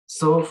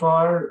So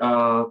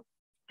for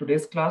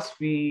today's class,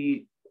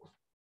 I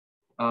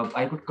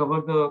could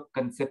cover the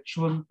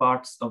conceptual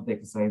parts of the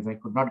exercise. I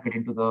could not get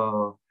into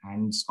the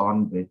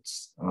hands-on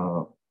bits,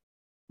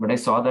 but I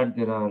saw that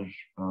there are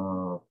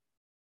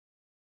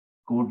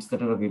codes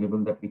that are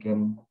available that we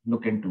can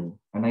look into.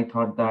 And I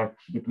thought that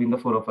between the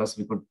four of us,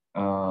 we could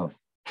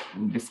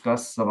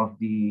discuss some of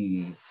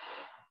the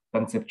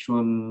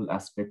conceptual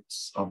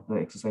aspects of the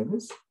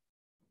exercises.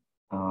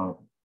 So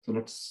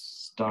let's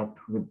start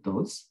with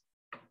those.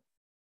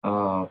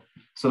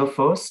 So the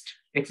first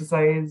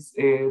exercise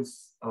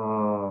is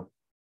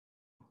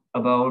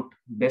about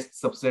best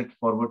subset,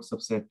 forward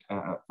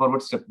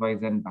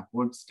stepwise and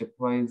backward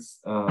stepwise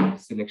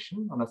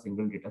selection on a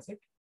single data set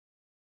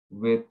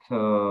with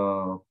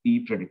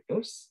P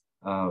predictors.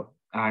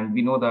 And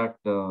we know that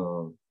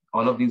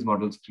all of these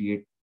models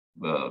create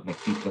like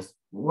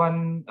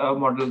P+1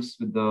 models,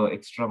 with the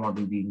extra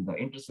model being the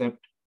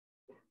intercept.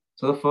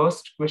 So the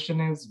first question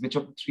is, which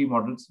of the three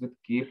models with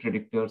K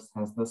predictors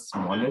has the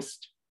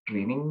smallest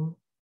training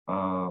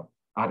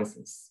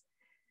RSS?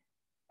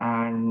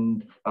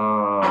 And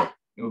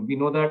we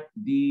know that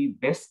the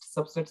best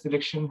subset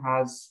selection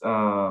has,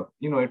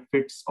 it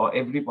fits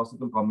every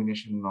possible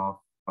combination of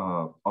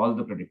all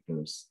the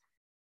predictors.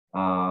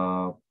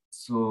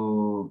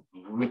 So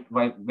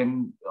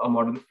when a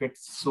model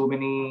fits so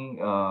many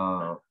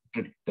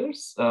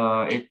predictors,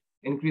 it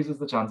increases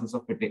the chances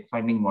of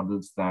finding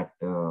models that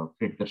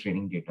fit the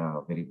training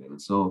data very well.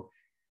 So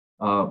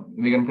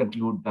we can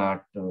conclude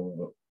that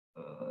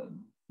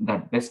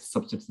that best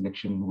subset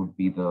selection would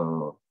be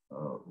the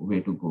way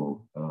to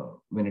go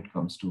when it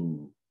comes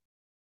to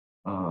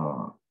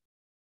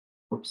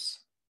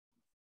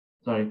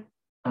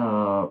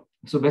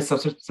so best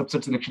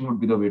subset selection would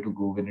be the way to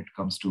go when it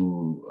comes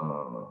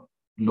to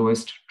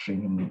lowest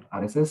training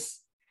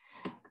RSS.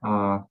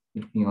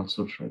 Let me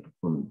also try to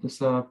pull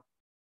this up.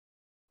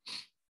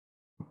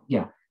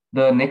 Yeah,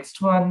 the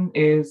next one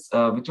is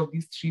which of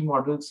these three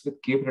models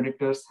with K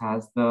predictors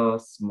has the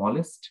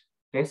smallest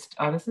test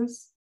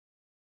RSS?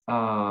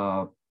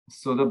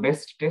 So the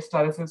best test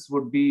RSS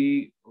would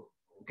be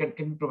can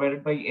be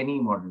provided by any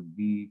model.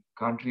 We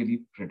can't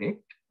really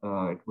predict.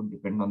 It would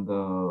depend on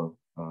the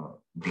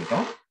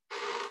data.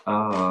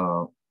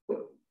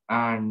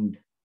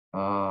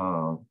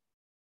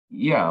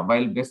 Yeah,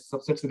 while best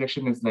subset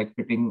selection is like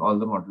fitting all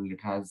the model,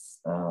 it has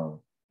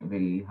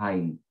very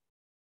high,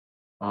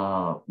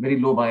 very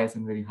low bias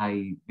and very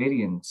high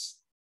variance.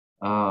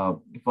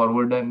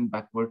 Forward and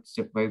backward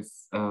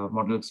stepwise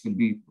models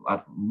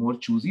are more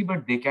choosy,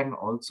 but they can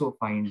also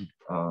find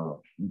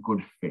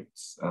good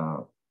fits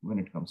when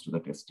it comes to the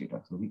test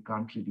data. So we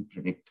can't really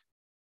predict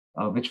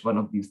which one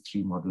of these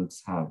three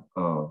models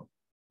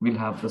will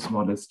have the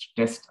smallest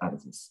test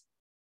RSS.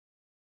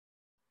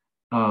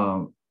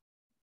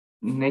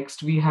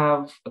 Next, we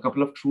have a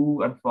couple of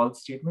true and false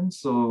statements.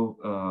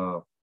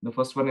 So the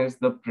first one is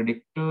the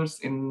predictors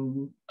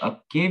in a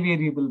K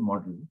variable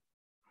model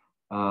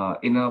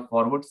in a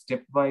forward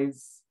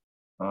stepwise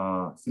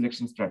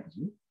selection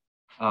strategy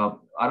are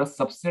a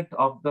subset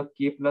of the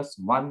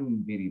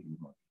K+1 variable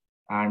model.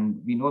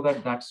 And we know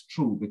that that's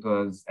true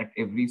because at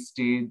every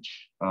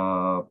stage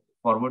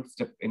forward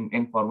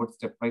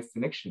stepwise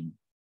selection,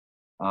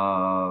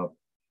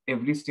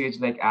 every stage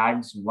like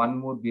adds one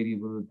more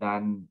variable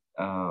than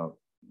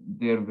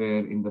there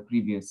were in the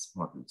previous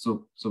model.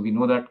 So we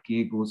know that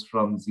K goes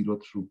from 0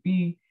 through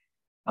P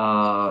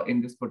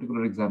in this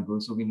particular example.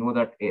 So we know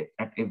that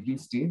at every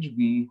stage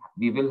we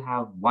will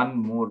have one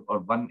more or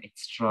one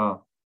extra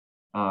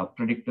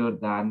predictor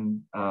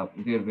than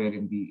there were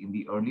in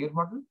the earlier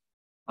model.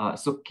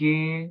 So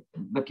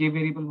the K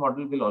variable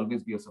model will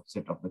always be a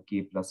subset of the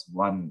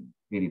K+1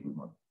 variable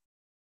model.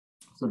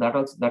 So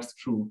that's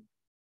true.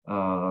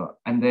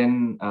 And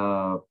then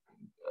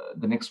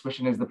the next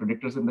question is the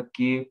predictors in the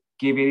K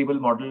variable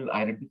model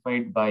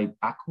identified by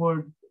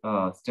backward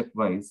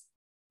stepwise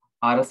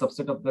are a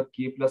subset of the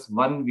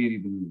K+1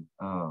 variable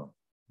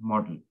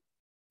model.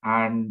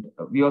 And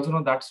we also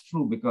know that's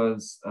true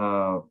because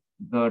while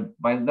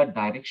the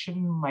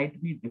direction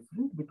might be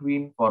different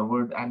between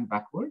forward and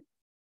backward,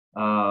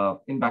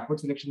 in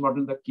backward selection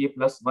model, the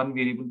K+1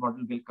 variable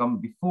model will come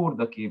before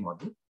the K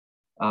model.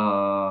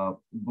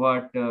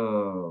 But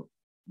the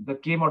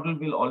K model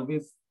will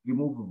always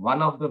remove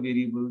one of the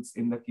variables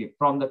in the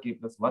from the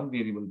K+1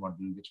 variable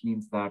model, which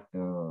means that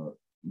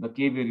the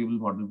K variable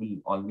model will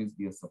always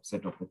be a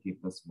subset of the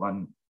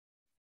K+1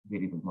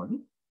 variable model.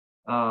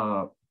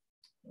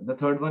 The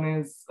third one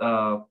is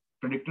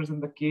predictors in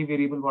the K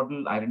variable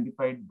model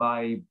identified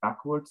by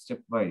backward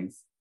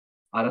stepwise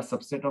are a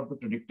subset of the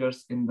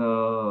predictors in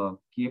the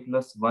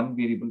K+1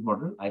 variable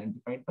model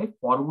identified by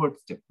forward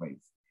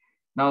stepwise.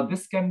 Now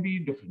this can be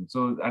different.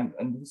 So and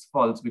this is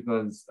false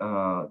because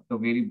the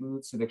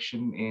variable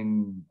selection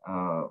in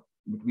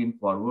between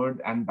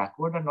forward and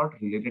backward are not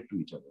related to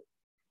each other.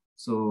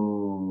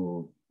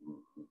 So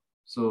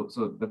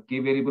the K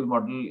variable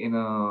model in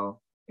a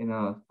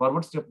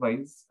forward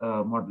stepwise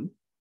model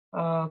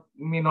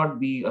may not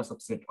be a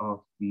subset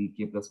of the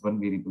K+1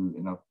 variable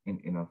in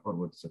a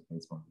forward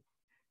stepwise model.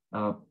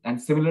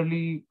 And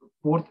similarly,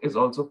 fourth is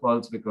also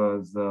false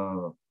because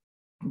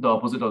the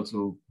opposite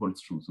also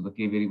holds true. So the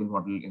k variable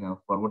model in a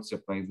forward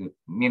stepwise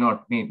may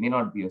not be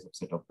a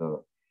subset of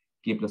the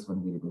k plus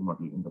one variable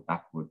model in the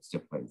backward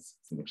stepwise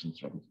selection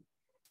strategy.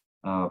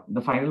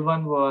 The final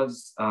one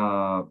was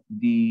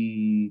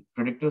the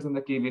predictors in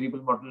the k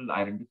variable model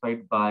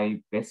identified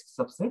by best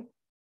subset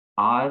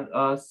are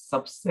a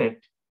subset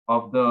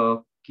of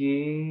the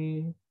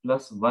k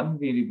plus one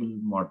variable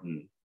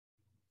model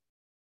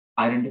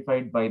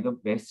identified by the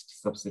best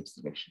subset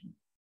selection.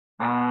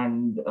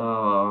 And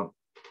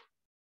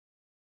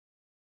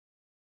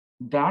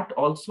that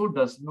also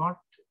does not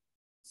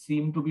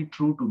seem to be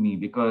true to me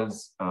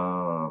because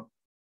at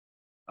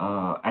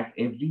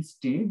every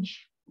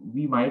stage,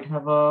 we might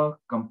have a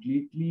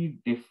completely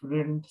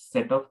different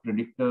set of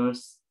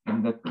predictors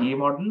in the K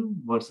model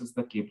versus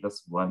the K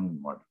plus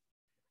one model.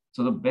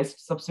 So the best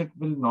subset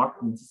will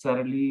not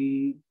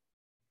necessarily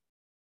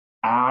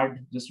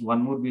add just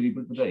one more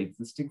variable to the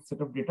existing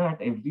set of data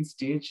at every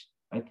stage.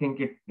 I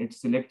think it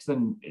selects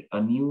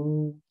a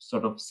new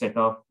sort of set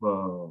of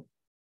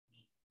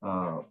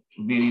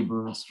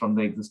variables from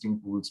the existing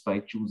pools by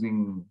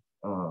choosing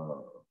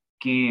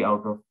k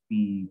out of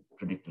p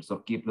predictors,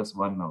 or k plus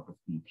one out of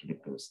p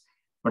predictors.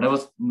 But I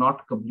was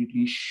not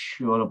completely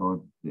sure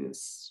about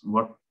this.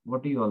 What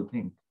do you all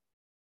think?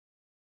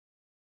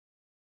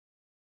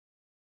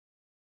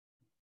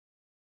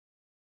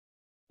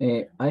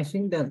 I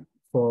think that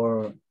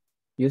for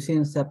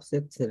using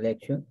subset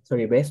selection,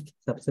 best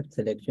subset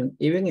selection,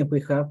 even if we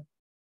have,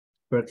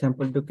 for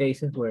example, two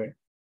cases where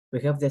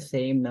we have the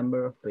same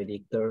number of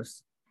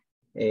predictors,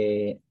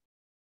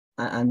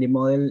 and the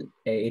model,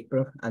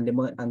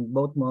 and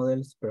both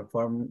models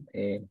perform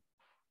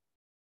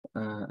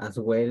as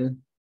well.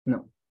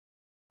 No,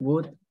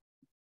 good.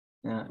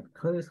 How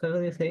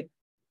do you say?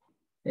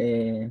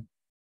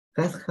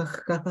 Has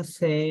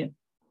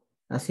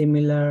a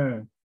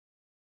similar,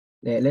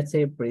 let's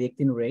say,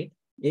 predicting rate.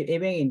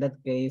 Even in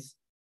that case,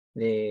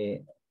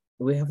 we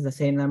have the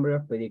same number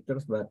of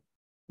predictors, but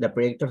the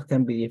predictors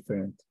can be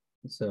different.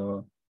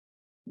 So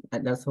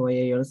that's why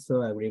I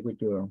also agree with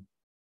your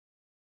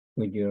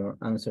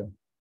answer.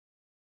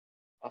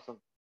 Awesome.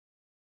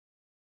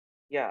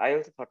 Yeah, I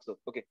also thought so.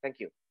 Okay, thank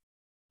you.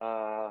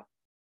 That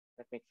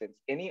makes sense.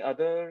 Any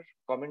other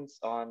comments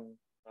on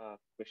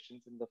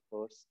questions in the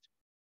first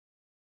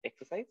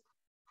exercise?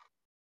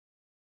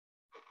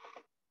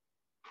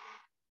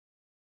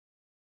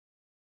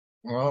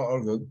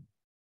 All good.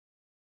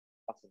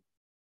 Awesome.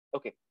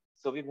 Okay,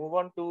 so we move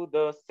on to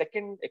the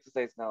second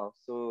exercise now.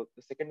 So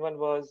the second one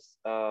was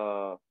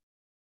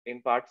in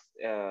parts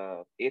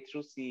A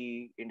through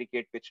C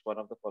indicate which one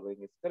of the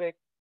following is correct.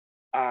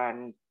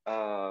 And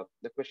the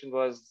question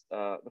was,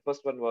 the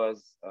first one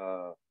was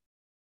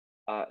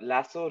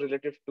lasso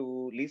relative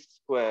to least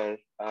square.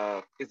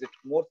 Is it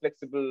more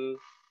flexible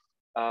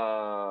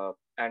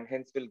and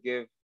hence will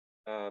give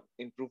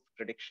improved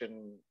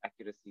prediction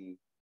accuracy?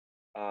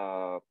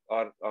 Or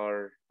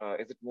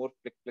is it more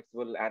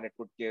flexible and it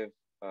would give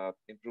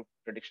improved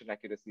prediction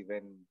accuracy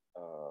when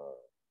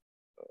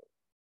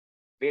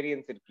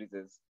variance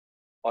increases?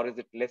 Or is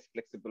it less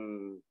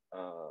flexible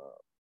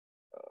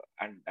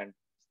and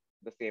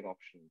the same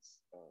options,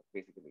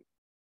 basically?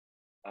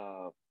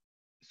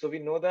 So we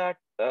know that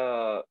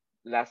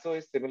lasso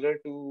is similar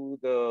to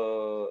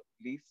the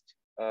least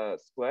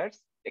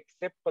squares,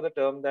 except for the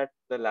term that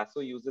the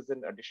lasso uses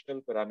an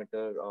additional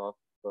parameter of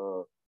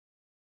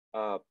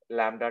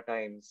lambda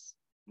times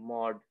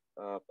mod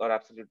or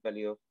absolute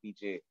value of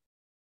pj.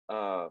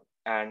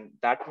 And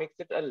that makes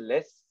it a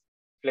less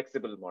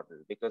flexible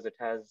model because it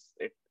has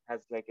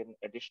like an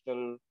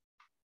additional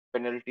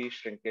penalty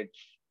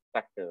shrinkage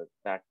factor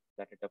that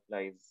it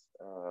applies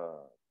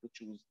to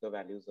choose the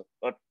values of,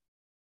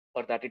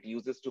 or that it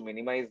uses to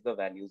minimize the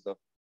values of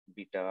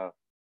beta,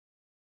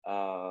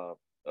 the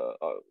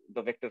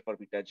vector for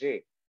beta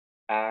j.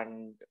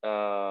 And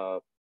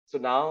so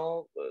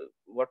now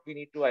what we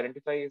need to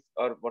identify is,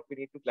 or what we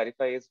need to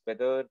clarify is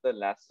whether the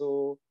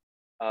lasso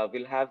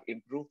will have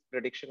improved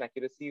prediction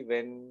accuracy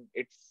when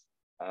its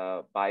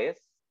bias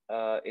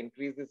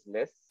increases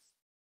less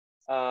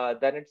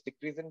than its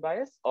decrease in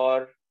bias,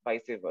 or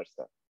vice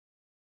versa.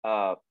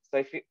 So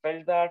I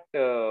felt that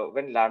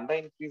when lambda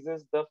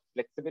increases, the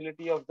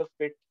flexibility of the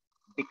fit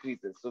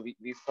decreases. So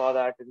we saw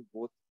that in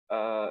both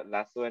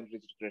lasso and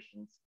ridge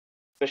regressions,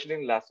 especially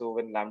in lasso,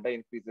 when lambda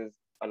increases,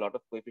 a lot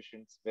of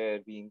coefficients were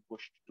being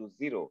pushed to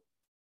zero.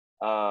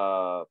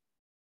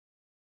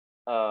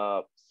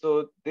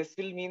 So this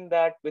will mean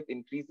that with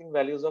increasing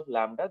values of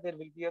lambda, there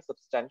will be a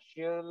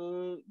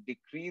substantial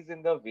decrease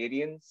in the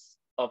variance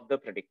of the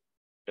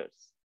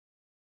predictors.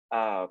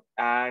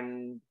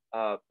 And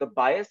the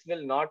bias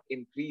will not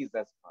increase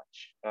as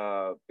much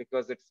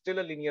because it's still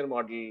a linear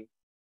model.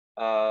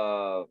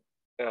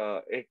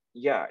 It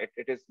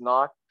is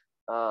not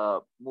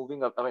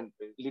moving up. I mean,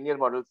 linear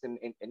models in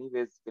any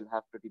ways will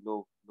have pretty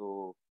low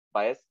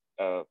bias,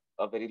 a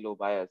very low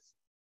bias.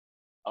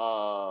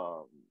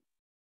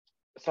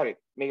 Sorry,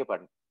 make a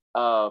pardon.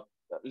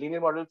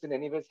 Linear models in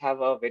any ways have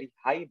a very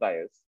high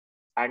bias,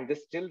 and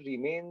this still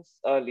remains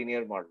a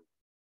linear model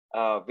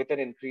with an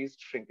increased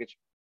shrinkage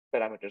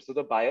parameter. So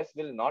the bias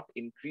will not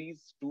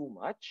increase too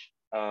much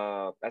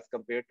as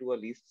compared to a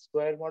least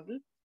square model,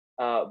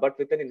 but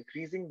with an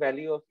increasing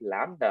value of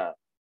lambda,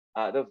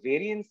 the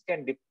variance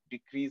can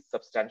decrease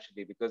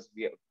substantially, because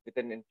with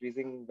an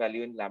increasing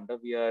value in lambda,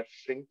 we are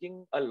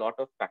shrinking a lot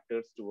of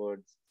factors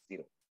towards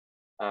zero.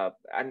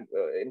 And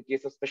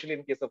especially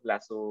in case of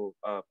lasso,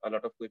 a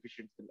lot of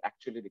coefficients will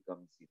actually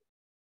become zero.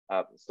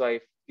 So I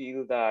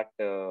feel that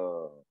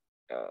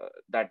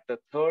that the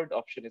third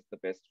option is the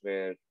best,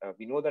 where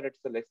we know that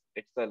it's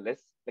a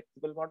less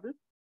flexible model,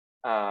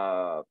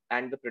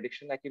 and the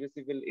prediction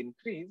accuracy will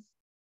increase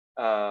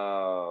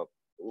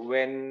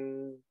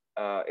when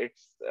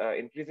its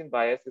increase in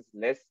bias is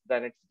less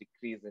than its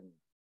decrease in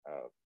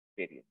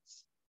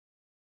variance.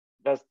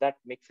 Does that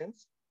make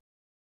sense?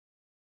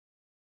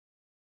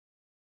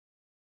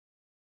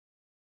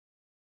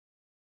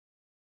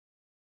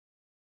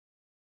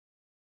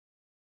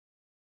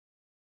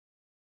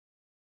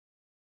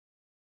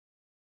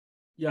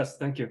 Yes,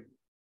 thank you.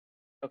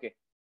 Okay,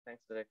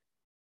 thanks for that.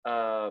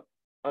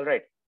 All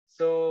right.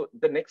 So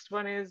the next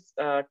one is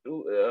to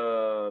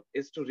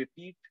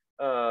repeat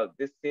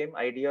this same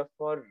idea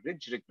for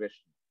ridge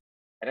regression.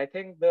 And I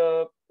think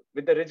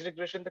with the ridge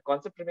regression, the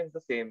concept remains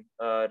the same.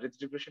 Ridge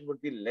regression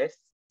would be less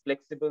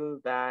flexible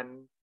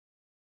than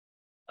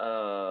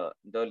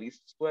the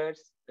least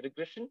squares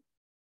regression.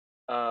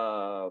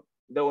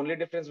 The only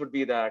difference would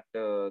be that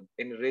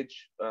in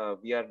ridge,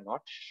 we are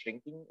not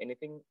shrinking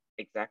anything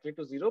exactly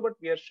to zero, but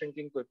we are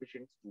shrinking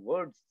coefficients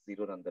towards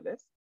zero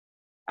nonetheless.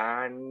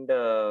 And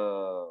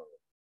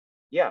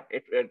yeah,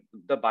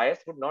 the bias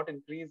would not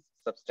increase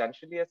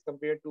substantially as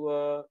compared to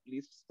a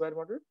least square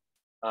model,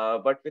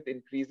 but with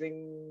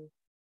increasing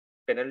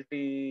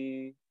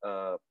penalty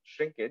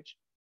shrinkage,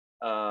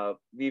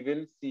 we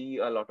will see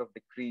a lot of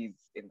decrease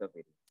in the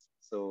variance.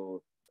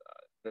 So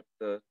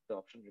the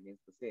option remains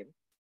the same.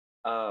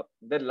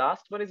 The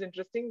last one is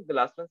interesting. The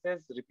last one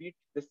says repeat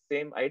the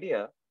same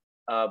idea,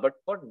 but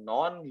for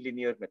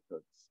non-linear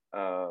methods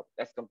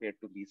as compared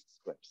to least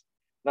squares.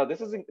 Now,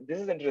 this is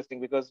interesting,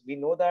 because we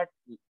know that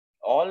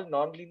all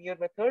non-linear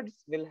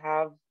methods will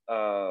have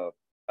a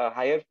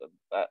higher,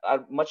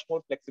 are much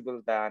more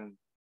flexible than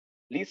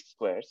least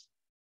squares.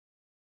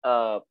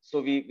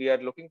 So we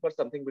are looking for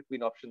something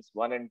between options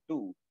 1 and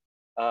 2.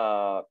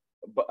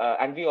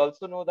 And we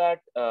also know that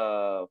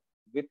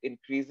with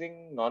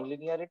increasing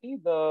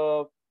nonlinearity,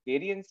 the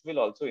variance will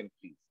also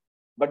increase,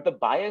 but the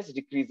bias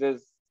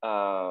decreases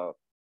uh,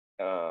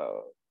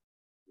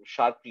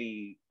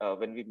 sharply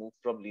when we move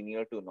from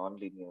linear to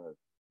nonlinear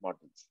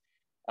models.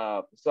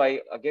 So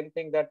I again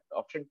think that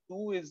option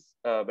 2 is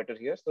better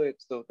here. So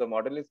the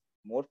model is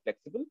more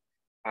flexible,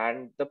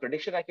 and the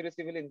prediction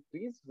accuracy will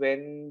increase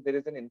when there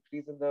is an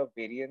increase in the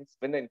variance,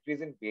 when the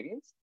increase in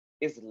variance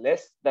is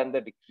less than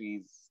the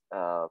decrease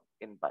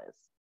in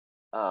bias.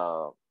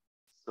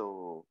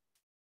 So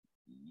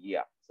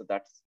yeah, so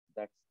that's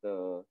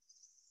the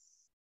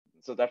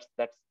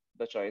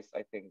choice,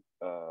 I think,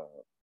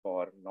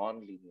 for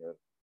non-linear.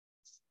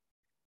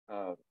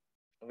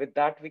 With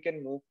that, we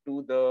can move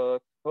to the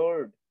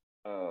third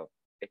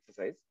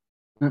exercise.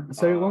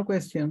 Sorry, one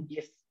question.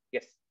 Yes,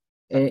 yes.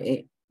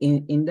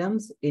 In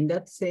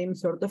that same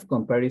sort of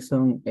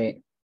comparison,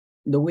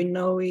 do we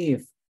know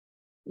if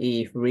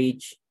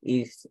reach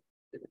is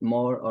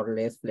more or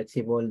less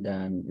flexible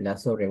than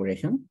lasso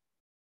regression?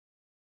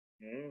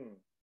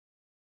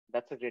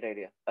 That's a great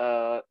idea.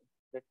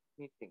 Let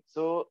me think.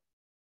 So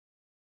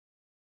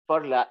so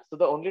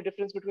the only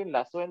difference between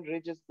lasso and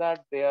ridge is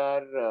that they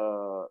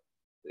are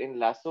in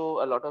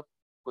lasso, a lot of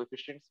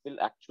coefficients will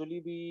actually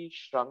be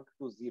shrunk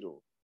to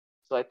zero.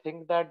 So I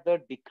think that the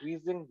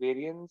decrease in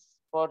variance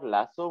for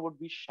lasso would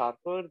be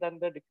sharper than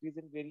the decrease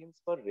in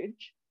variance for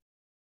ridge,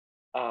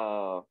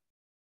 uh,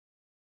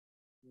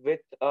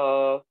 with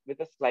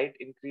a slight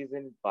increase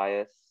in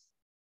bias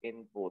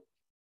in both.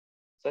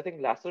 So I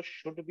think lasso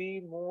should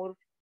be more,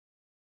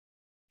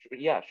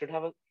 yeah,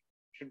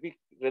 should be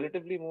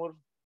relatively more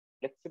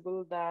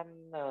flexible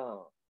than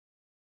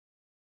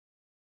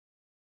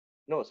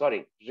no,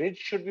 sorry, ridge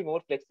should be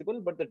more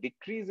flexible, but the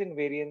decrease in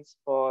variance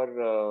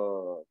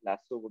for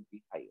lasso would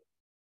be higher.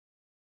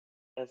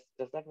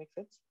 Does that make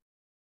sense?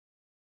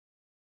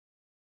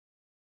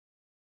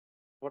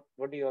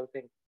 What do you all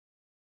think?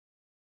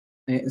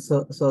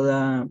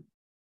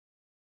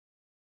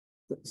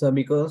 So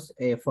because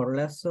for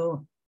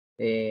lasso,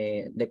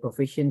 the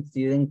coefficients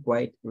didn't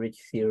quite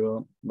reach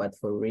zero, but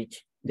for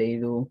reach they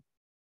do.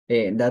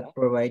 That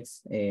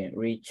provides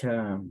reach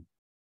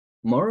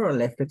more or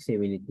less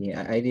flexibility.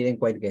 I didn't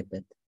quite get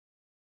that.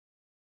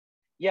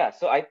 Yeah,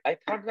 so I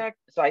thought that,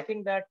 so I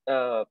think that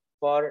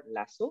for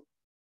lasso,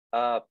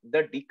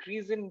 the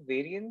decrease in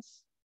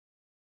variance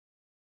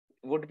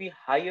would be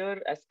higher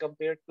as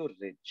compared to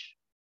ridge,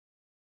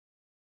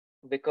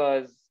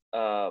 because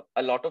a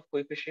lot of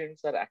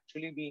coefficients are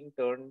actually being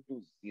turned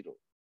to zero.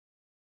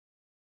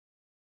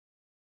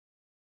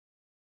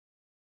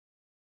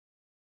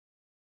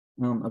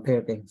 Okay,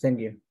 thank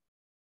you.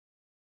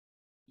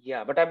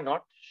 Yeah, but I'm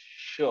not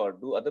sure.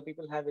 Do other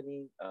people have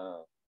any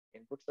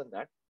inputs on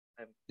that?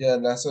 Yeah,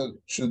 lasso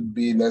should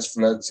be less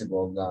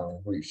flexible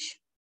now, wish.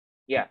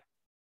 Yeah,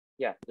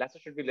 yeah. Lasso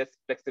should be less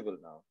flexible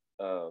now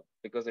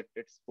because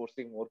it's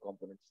forcing more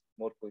components,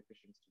 more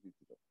coefficients to be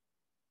zero.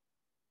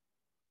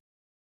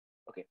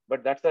 Okay,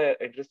 but that's an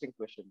interesting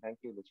question. Thank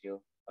you,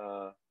 Lucio.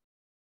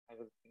 I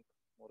will think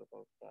more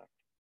about that.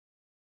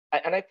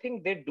 And I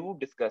think they do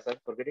discuss. I'm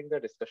forgetting the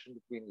discussion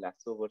between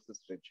lasso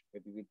versus ridge.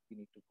 Maybe we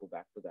need to go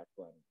back to that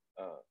one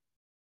uh,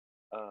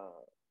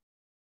 uh,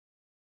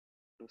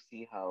 to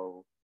see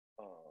how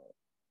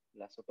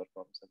lasso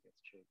performs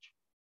against ridge.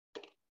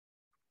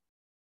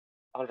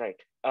 All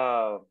right.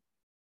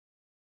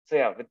 So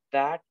yeah, with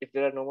that, if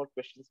there are no more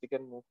questions, we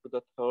can move to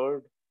the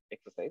third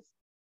exercise.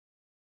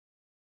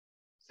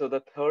 So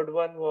the third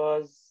one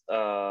was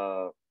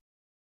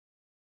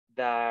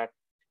that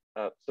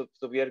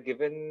so we are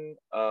given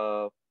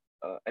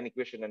an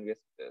equation, and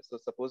so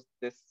suppose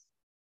this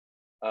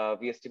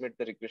we estimate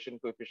the regression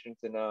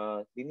coefficients in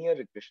a linear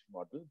regression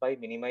model by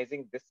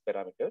minimizing this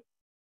parameter,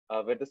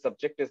 where the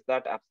subject is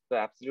that the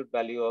absolute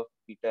value of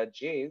beta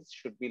j's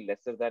should be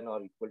lesser than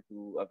or equal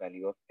to a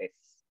value of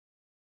s.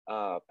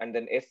 And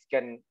then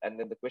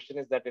the question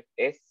is that if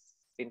s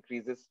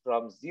increases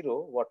from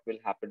 0, what will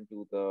happen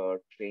to the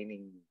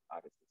training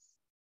RSS?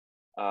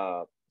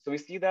 So we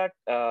see that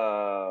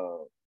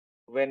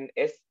when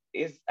s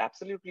is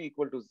absolutely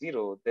equal to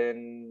 0,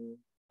 then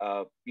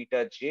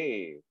beta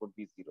j would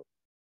be 0.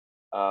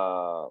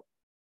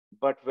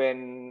 But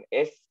when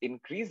s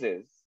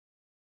increases,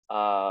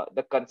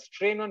 the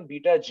constraint on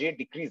beta j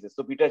decreases.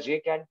 So beta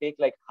j can take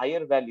like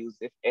higher values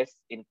if s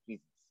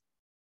increases.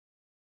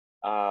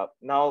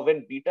 Now,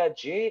 when beta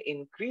j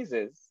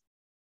increases,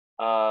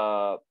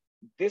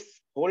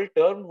 this whole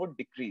term would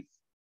decrease,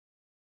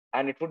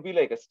 and it would be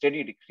like a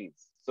steady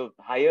decrease. So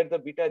higher the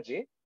beta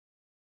j,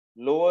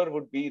 lower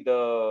would be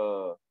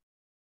the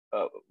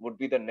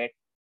net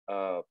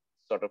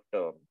sort of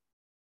term.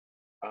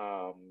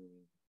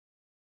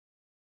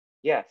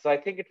 Yeah, so I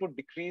think it would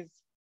decrease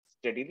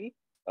steadily.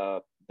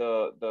 The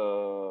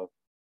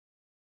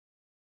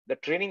the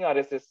training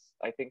RSS,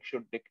 I think,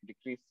 should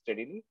decrease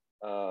steadily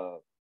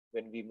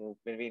when we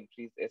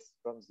increase S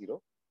from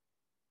 0.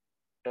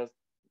 Does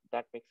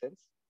that make sense?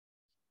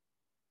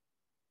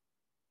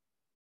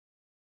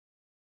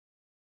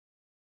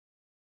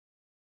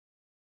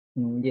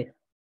 Yeah.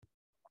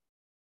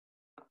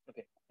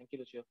 Okay, thank you,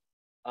 Lucio.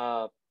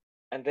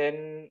 And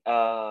then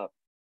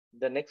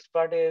the next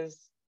part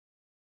is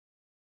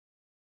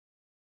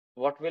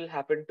what will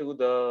happen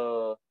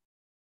to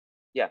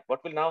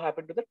what will now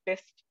happen to the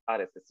test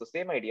RSS? So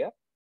same idea,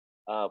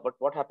 but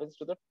what happens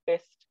to the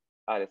test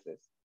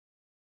RSS?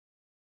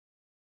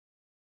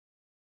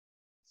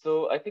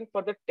 So I think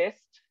for the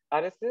test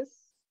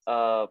RSS,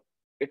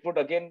 it would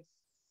again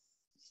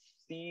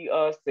see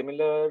a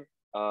similar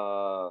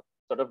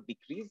sort of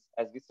decrease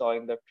as we saw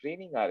in the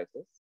training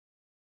RSS.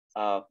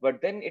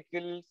 But then it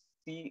will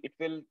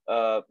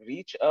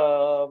reach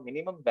a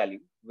minimum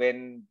value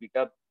when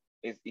beta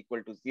is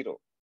equal to 0.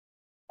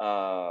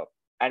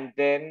 And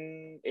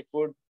then it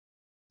would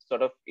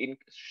sort of see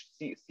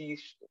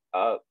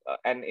a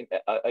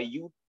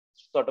U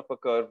sort of a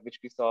curve, which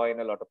we saw in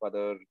a lot of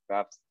other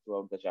graphs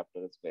throughout the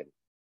chapter as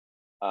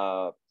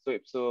well.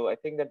 So I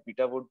think that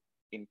beta would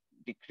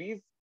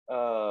decrease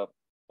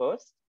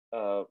first,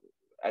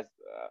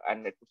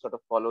 and it would sort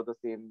of follow the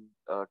same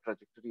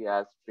trajectory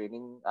as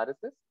training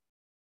RSS.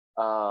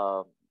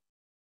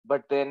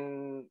 But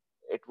then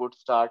it would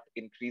start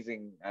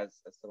increasing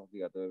as some of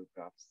the other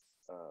graphs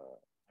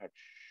had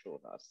shown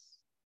us.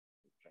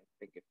 I'm trying to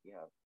think if we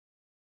have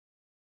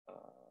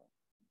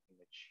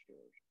image here.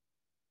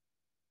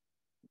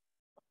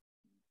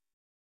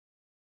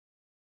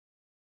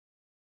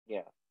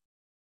 Yeah.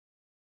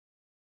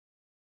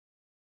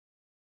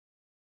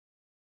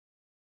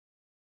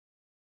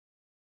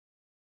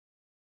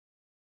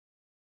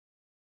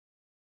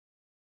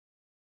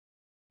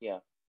 Yeah.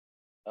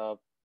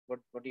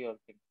 What do you all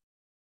think?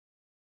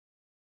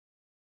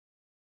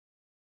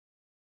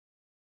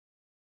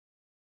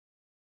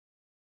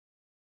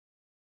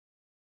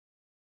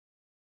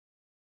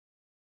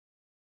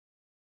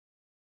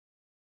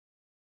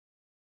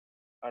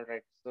 All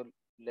right, so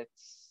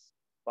let's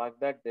park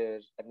that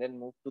there and then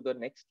move to the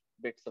next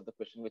bits of the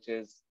question, which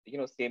is,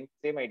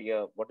 same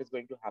idea. What is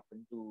going to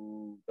happen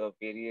to the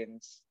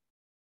variance,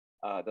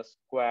 the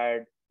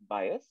squared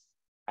bias,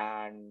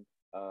 and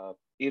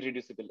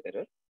irreducible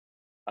error?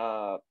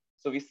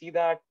 So we see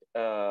that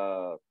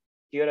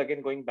here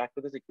again, going back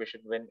to this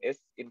equation, when S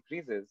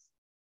increases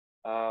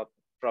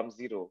from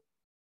 0,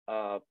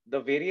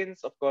 the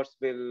variance, of course,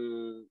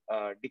 will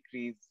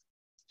decrease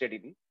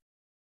steadily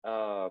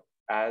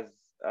as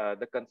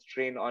the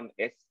constraint on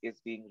S is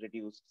being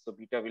reduced. So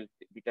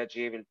beta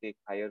j will take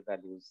higher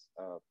values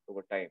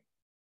over time.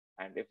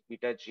 And if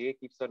beta j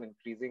keeps on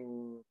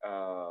increasing,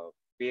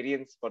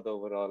 variance for the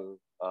overall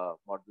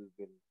model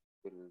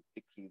will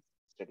decrease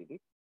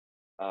steadily.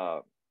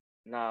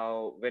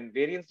 Now, when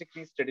variance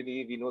decrease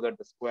steadily, we know that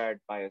the squared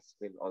bias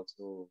will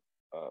also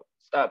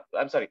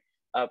I'm sorry.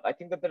 I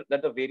think that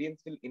the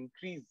variance will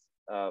increase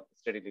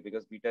steadily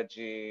because beta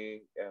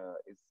j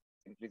is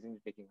increasingly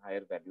taking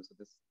higher values. So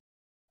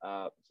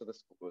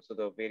this so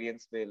the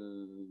variance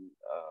will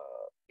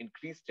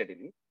increase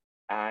steadily,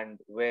 and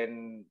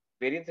when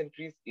variance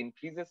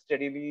increases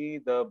steadily,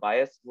 the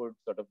bias would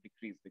sort of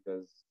decrease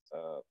because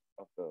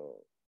of the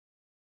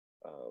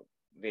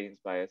variance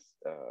bias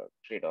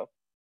trade-off,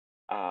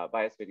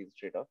 bias variance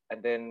trade-off.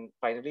 And then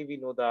finally, we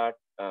know that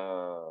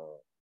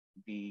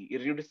the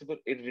irreducible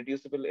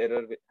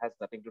error has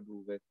nothing to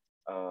do with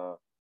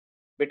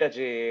beta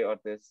j or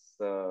this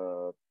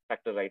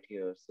factor right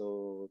here.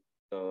 So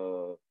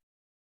the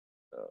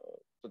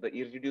the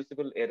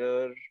irreducible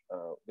error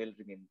will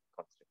remain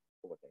constant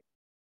over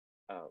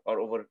time, or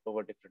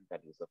over different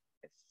values of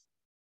s.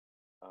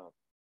 Uh,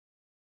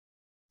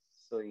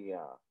 so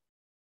yeah,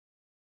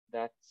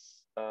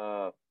 that's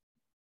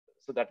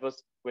so that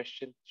was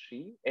question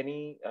 3.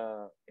 Any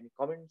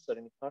comments or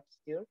any thoughts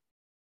here?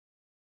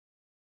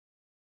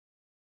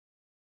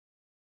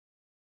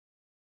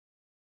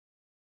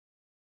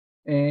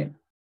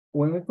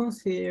 When we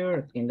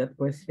consider in that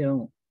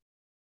question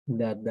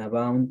that the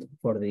bound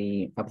for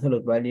the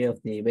absolute value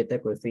of the beta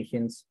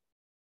coefficients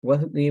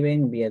was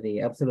given via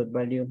the absolute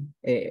value,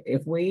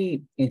 if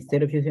we,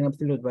 instead of using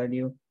absolute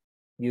value,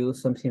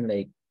 use something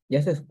like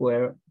just a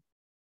square,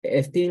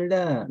 still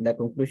the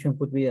conclusion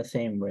could be the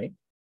same, right?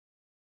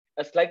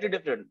 Slightly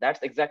different.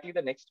 That's exactly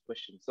the next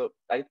question. So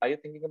are you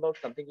thinking about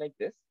something like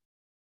this?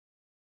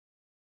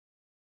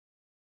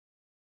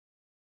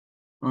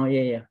 Oh,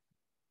 yeah.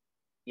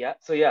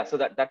 So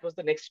that was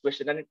the next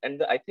question,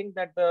 and I think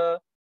that the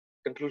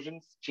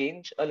conclusions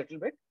change a little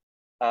bit.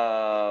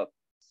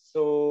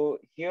 So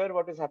here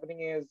what is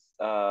happening is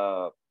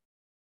so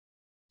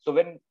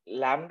when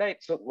lambda,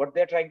 so what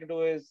they're trying to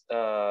do is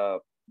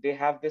they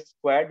have this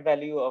squared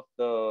value of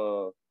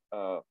the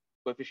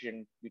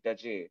coefficient beta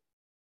j,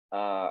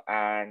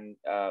 and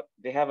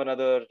they have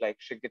another like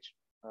shrinkage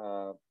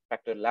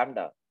factor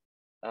lambda,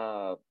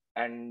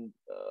 and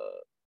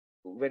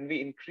when we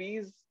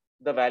increase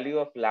the value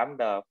of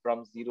lambda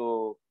from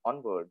 0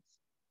 onwards,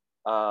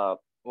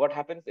 what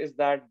happens is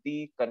that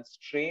the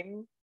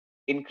constraint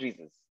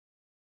increases.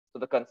 So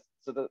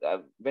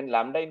when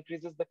lambda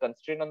increases, the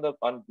constraint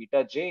on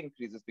beta j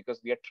increases because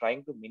we are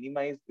trying to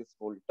minimize this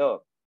whole term.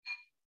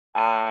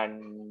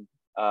 And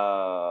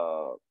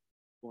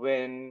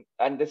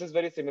this is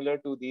very similar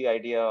to the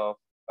idea of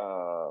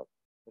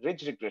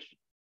ridge regression,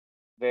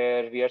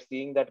 where we are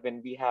seeing that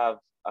when we have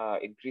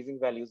increasing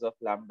values of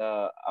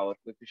lambda, our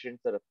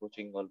coefficients are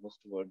approaching almost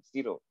towards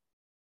 0.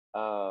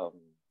 Um,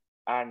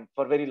 and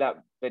for very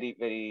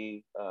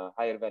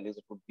higher values,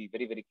 it would be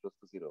very close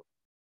to 0.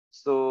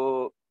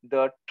 So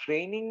the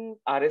training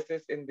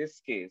RSS in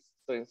this case,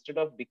 so instead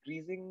of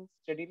decreasing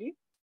steadily,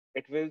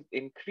 it will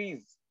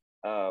increase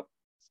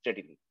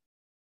steadily.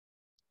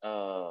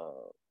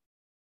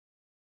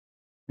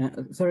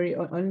 Sorry,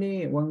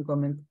 only one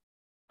comment.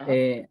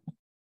 Uh-huh.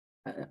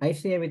 I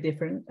see a bit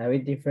different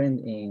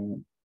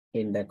in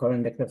the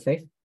current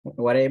exercise.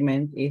 What I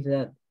meant is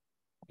that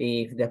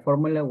if the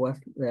formula was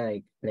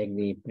like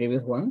the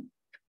previous one,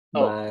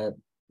 Oh,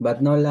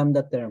 but no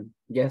lambda term,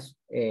 just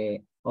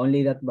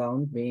only that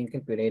bound being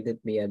calculated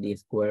via the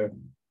square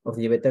of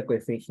the beta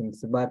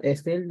coefficients, but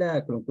still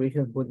the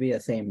conclusion would be the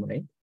same,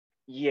 right?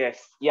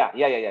 yes. Yeah.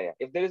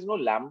 If there is no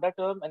lambda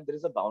term and there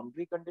is a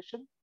boundary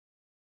condition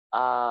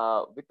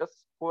with a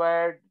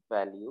squared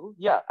value,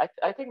 yeah,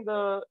 I think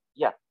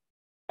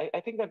I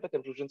think that the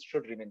conclusions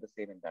should remain the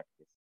same in that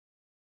case.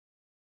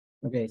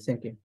 Okay,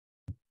 thank you.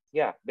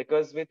 Yeah,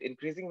 because with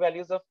increasing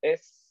values of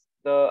s,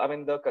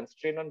 the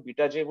constraint on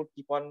beta j would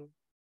keep on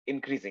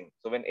increasing.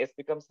 So when s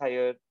becomes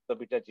higher, the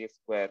beta j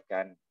square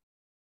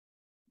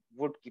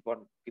would keep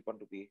on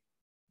to be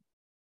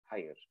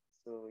higher.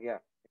 So yeah,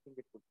 I think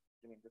it would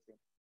remain the same.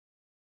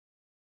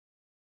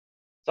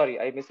 Sorry,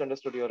 I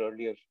misunderstood your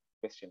earlier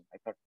question. I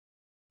thought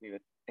we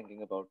were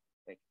thinking about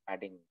like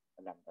adding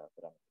a lambda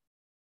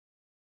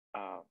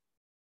parameter.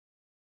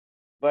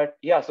 But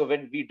yeah, so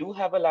when we do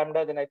have a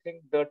lambda, then I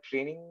think the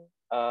training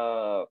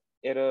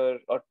error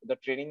or the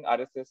training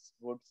RSS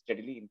would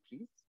steadily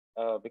increase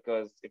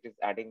because it is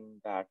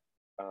adding that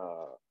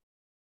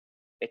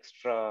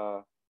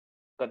extra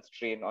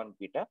constraint on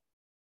beta.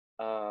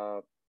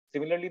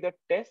 Similarly, the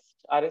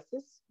test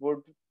RSS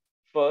would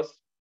first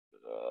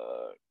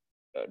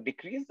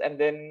decrease and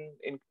then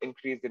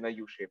increase in a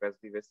U shape, as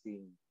we were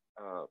seeing,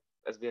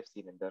 as we have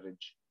seen in the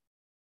ridge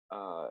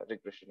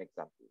regression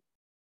example.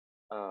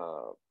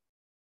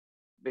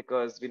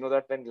 Because we know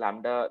that when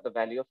the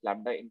value of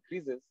lambda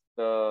increases,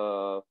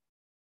 the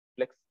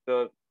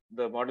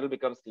model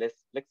becomes less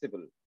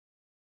flexible.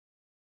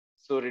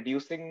 So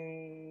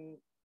reducing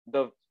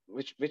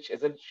which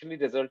essentially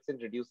results in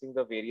reducing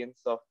the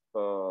variance of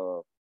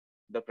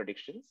the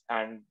predictions,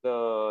 and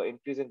the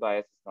increase in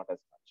bias is not as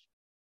much.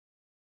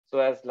 So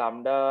as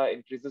lambda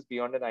increases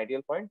beyond an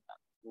ideal point,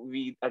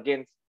 we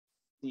again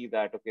see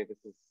that okay,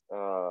 this is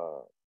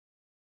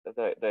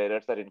the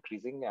errors are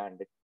increasing,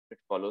 and it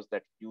follows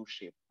that U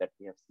shape that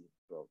we have seen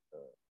throughout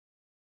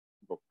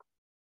book.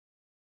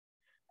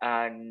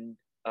 And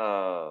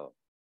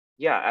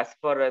yeah, as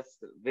far as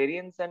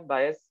variance and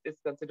bias is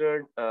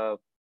considered,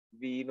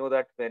 we know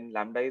that when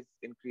lambda is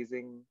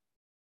increasing,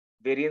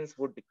 variance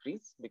would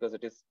decrease because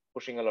it is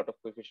pushing a lot of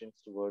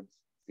coefficients towards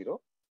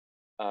 0.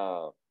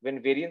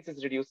 When variance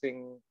is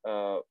reducing,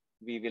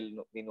 we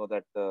know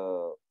that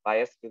the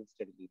bias will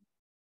steadily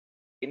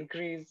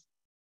increase,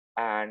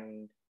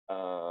 and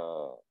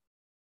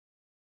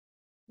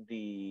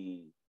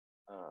the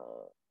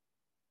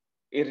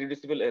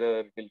irreducible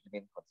error will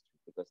remain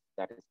constant because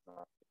that is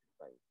not affected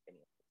by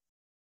any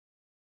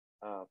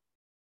of this.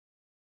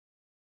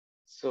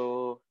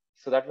 So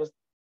that was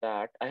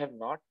that. I have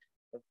not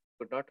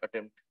could not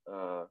attempt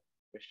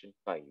question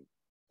 5.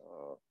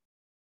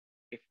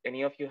 If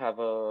any of you have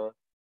a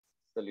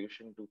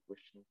solution to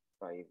question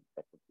 5,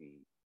 that would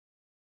be,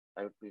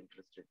 I would be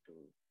interested to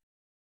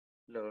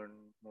learn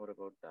more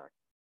about that.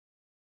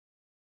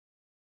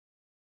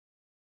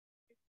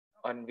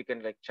 And we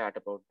can like chat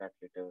about that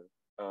later.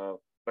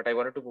 But I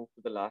wanted to move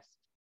to the last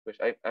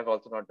question. I've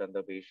also not done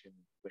the Bayesian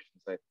question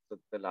side. So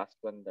the last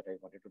one that I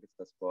wanted to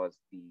discuss was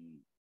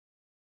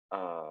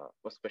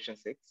question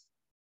 6.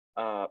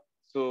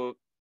 So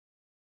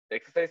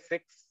exercise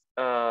 6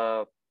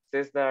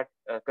 says that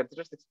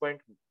consider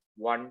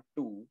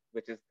 6.12,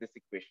 which is this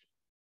equation,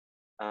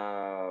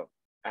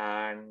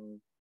 and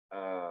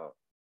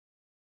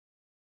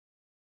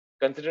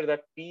consider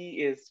that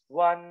P is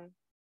 1,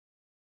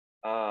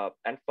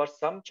 and for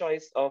some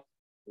choice of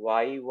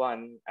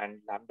y1 and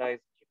lambda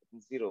is greater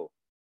than 0,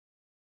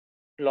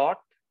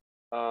 plot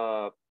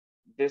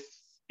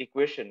this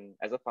equation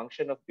as a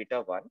function of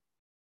beta 1,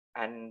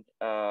 and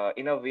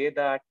in a way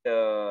that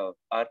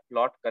our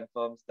plot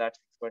confirms that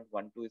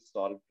 6.12 is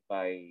solved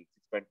by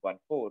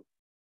 6.14,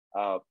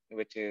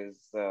 which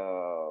is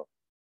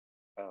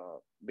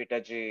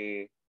beta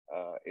j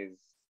is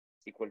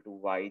equal to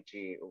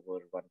yj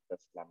over 1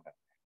 plus lambda.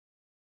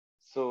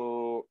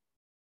 So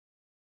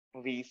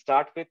we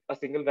start with a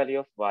single value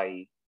of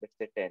y, let's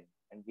say 10,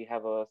 and we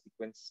have a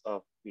sequence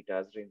of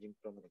betas ranging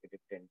from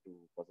 -10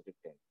 to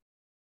 +10.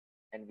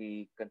 And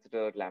we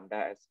consider lambda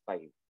as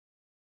 5.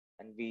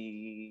 And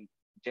we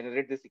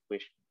generate this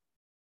equation.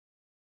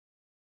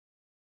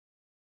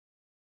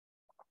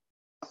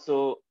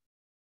 So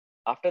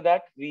after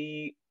that,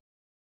 we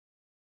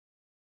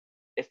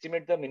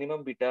estimate the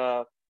minimum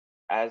beta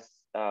as,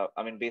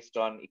 based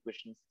on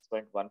equation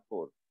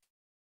 6.14.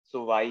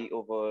 So y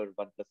over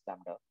 1 plus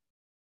lambda.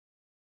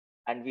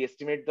 And we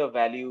estimate the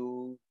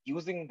value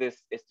using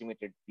this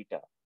estimated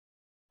beta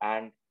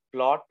and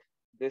plot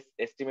this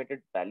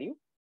estimated value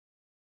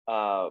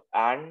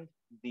and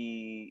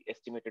the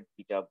estimated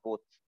beta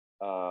both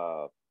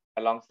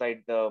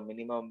alongside the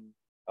minimum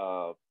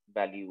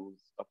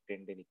values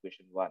obtained in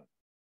equation 1.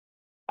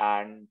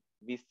 And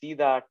we see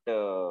that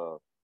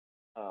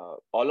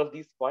all of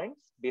these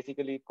points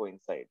basically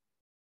coincide.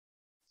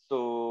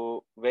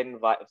 So when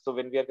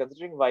we are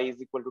considering y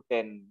is equal to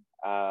 10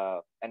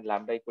 and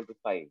lambda equal to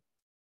 5,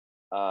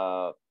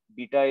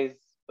 beta is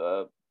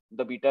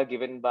the beta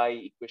given by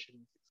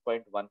equation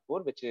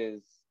 6.14, which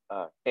is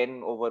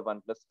 10 over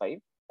 1 plus 5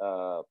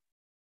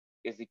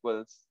 is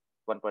equals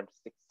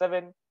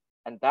 1.67,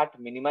 and that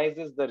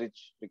minimizes the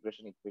ridge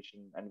regression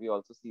equation. And we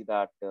also see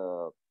that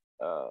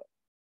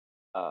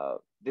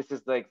this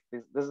is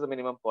the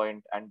minimum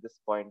point, and this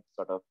point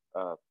sort of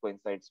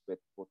coincides with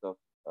both of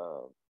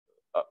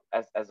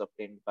as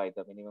obtained by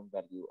the minimum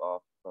value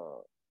of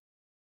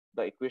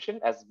the equation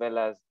as well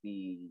as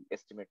the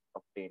estimate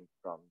obtained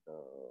from the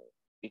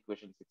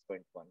equation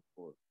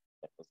 6.14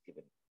 that was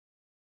given.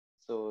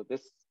 So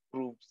this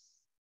proves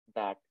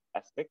that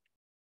aspect.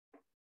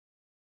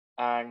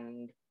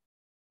 And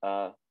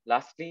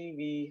lastly,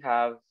 we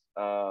have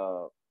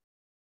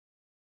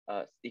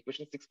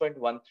equation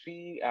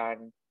 6.13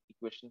 and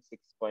equation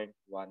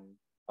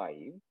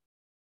 6.15.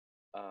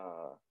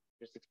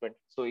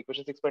 So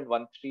equation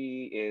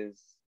 6.13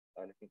 is,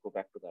 let me go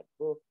back to that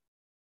book.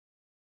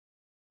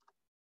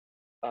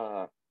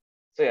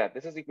 So yeah,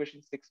 this is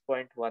equation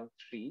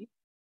 6.13,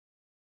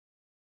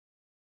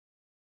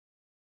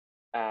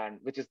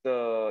 and which is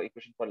the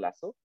equation for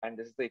lasso, and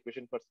this is the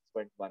equation for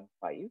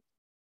 6.15,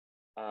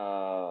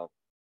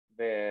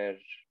 where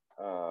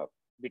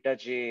beta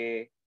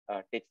j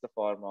takes the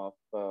form of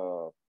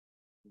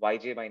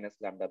yj minus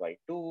lambda by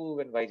 2.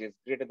 When yj is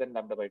greater than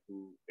lambda by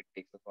 2, it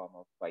takes the form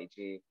of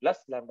yj plus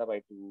lambda by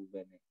 2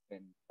 when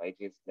yj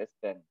is less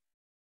than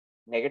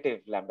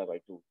negative lambda by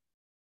 2.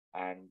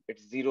 And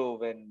it's 0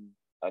 when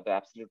the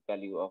absolute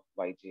value of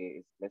yj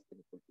is less than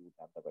equal to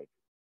lambda by 2.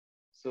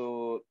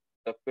 So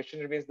the question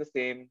remains the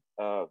same.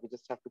 We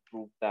just have to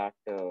prove that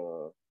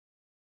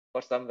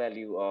for some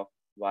value of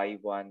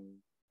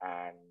y1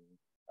 and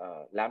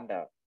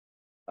lambda,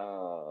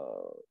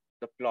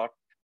 the plot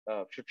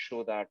should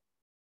show that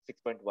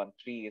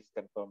 6.13 is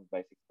confirmed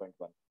by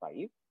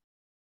 6.15.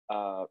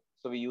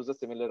 So we use a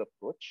similar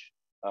approach.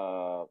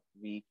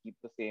 We keep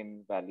the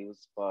same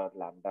values for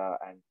lambda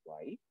and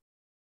y.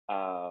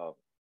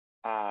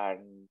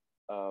 And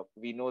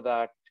we know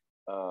that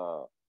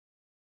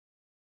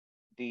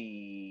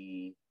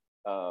the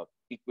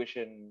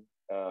equation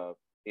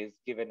is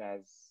given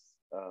as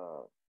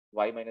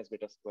y minus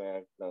beta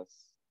square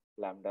plus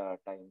lambda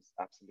times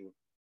absolute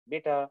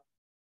beta,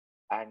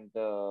 and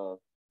the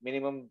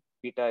minimum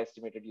beta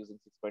estimated using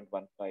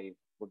 6.15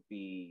 would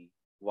be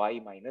y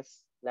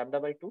minus lambda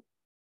by 2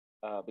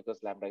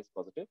 because lambda is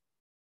positive.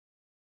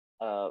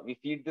 We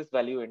feed this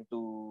value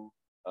into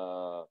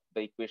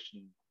the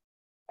equation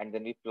and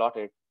then we plot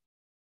it,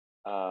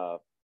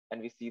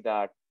 and we see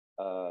that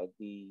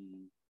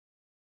the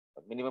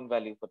minimum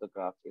value for the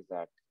graph is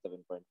at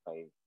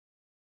 7.5,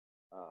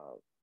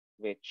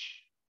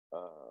 which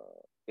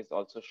is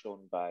also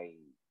shown by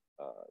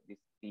the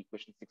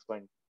equation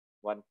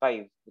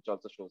 6.15, which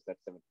also shows that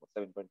 7.5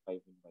 minimizes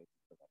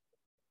the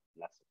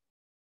lasso.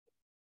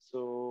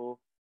 So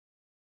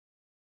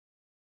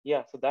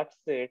yeah, so that's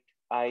it.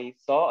 I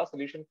saw a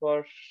solution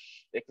for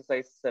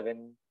exercise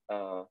 7,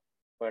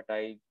 but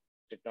I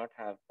do not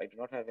have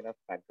enough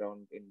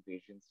background in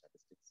Bayesian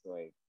statistics, so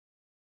I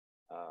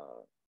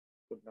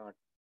could not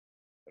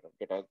sort of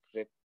get a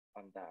grip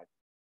on that.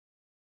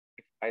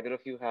 If either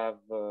of you have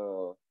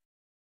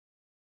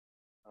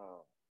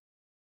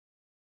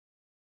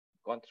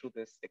gone through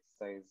this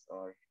exercise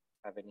or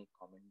have any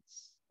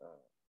comments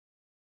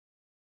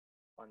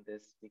on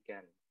this, we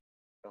can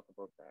talk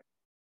about that.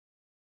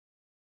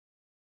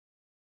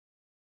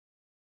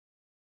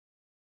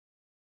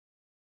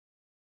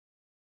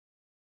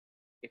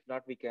 If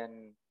not, we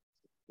can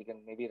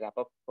maybe wrap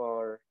up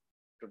for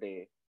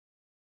today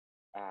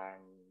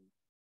and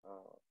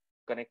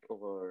connect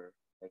over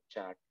like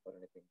chat or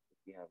anything if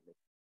we have like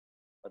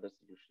other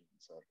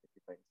solutions or if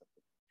you find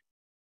something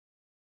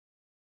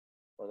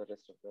for the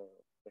rest of the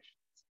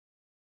questions.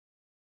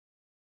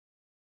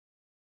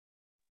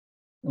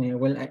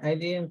 Well, I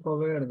didn't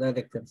cover that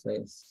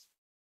exercise.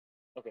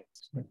 Okay.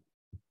 So,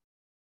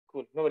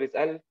 Cool. No worries.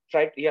 I'll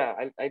try. Yeah,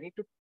 I need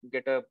to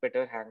get a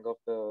better hang of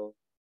the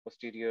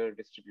posterior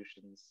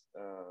distributions.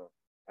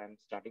 I'm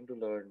starting to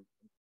learn.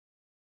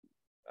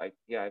 I've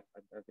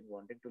been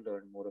wanting to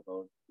learn more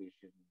about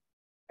Bayesian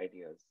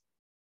ideas.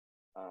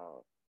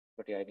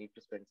 But yeah, I need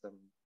to spend some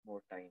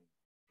more time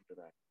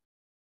into that.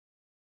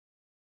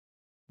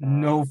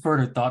 No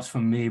further thoughts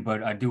from me,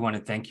 but I do want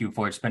to thank you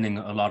for spending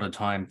a lot of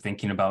time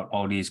thinking about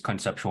all these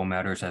conceptual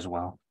matters as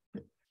well.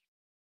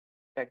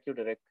 Thank you,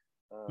 Derek.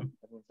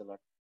 That means a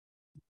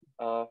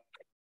lot.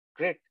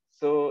 Great.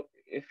 So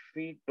if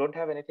we don't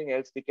have anything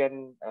else, we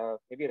can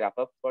maybe wrap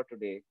up for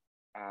today.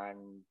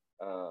 And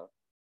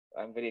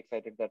I'm very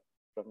excited that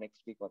from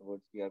next week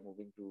onwards, we are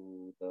moving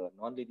to the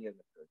nonlinear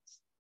methods.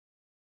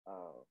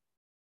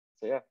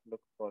 So yeah,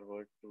 look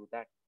forward to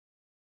that.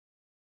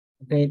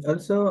 okay,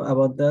 also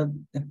about that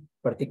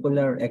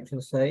particular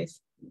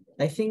exercise,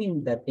 I think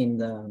in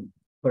the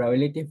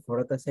probability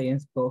for data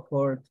science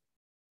cohort,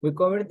 we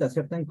covered a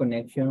certain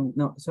connection,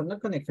 no, so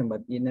not connection,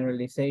 but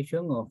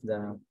generalization of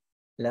the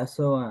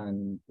lasso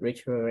and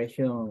rich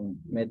regression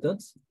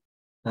methods.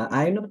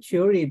 I'm not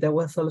sure if that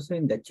was also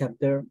in the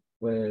chapter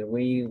where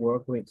we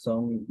work with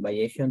some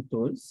Bayesian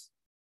tools.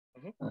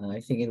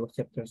 I think it was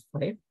chapter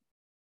 5.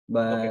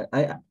 But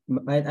Okay.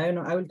 I don't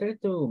know. I will try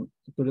to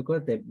look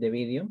at the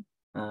video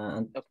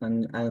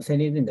and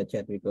send it in the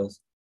chat because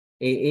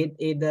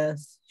it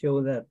does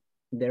show that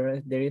there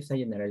is a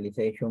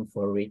generalization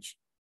for rich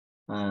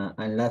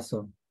and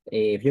lasso.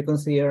 If you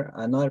consider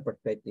another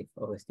perspective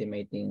of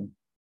estimating,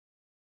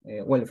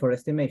 well, for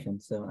estimation.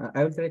 So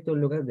I will try to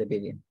look at the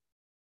video.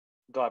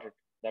 Got it.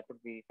 That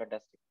would be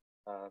fantastic.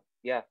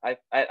 Yeah,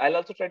 I'll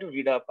also try to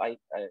read up.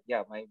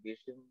 Yeah, my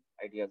Bayesian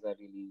ideas are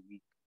really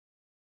weak.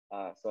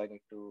 So I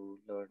need to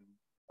learn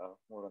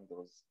more on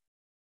those.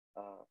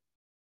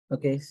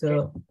 Okay,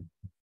 so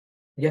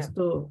just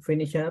to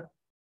finish up,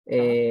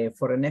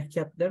 for the next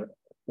chapter,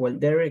 well,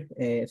 Derek,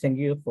 thank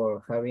you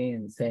for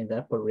having signed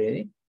up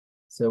already.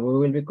 So we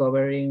will be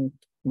covering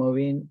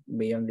moving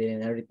beyond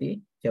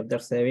linearity, chapter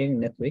 7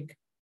 next week.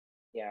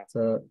 Yeah.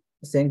 So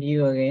thank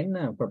you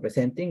again for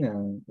presenting,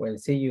 and we'll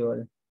see you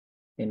all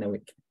in a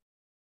week.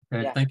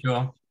 Okay, thank you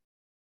all.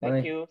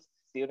 Thank you.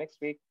 See you next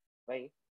week. Bye.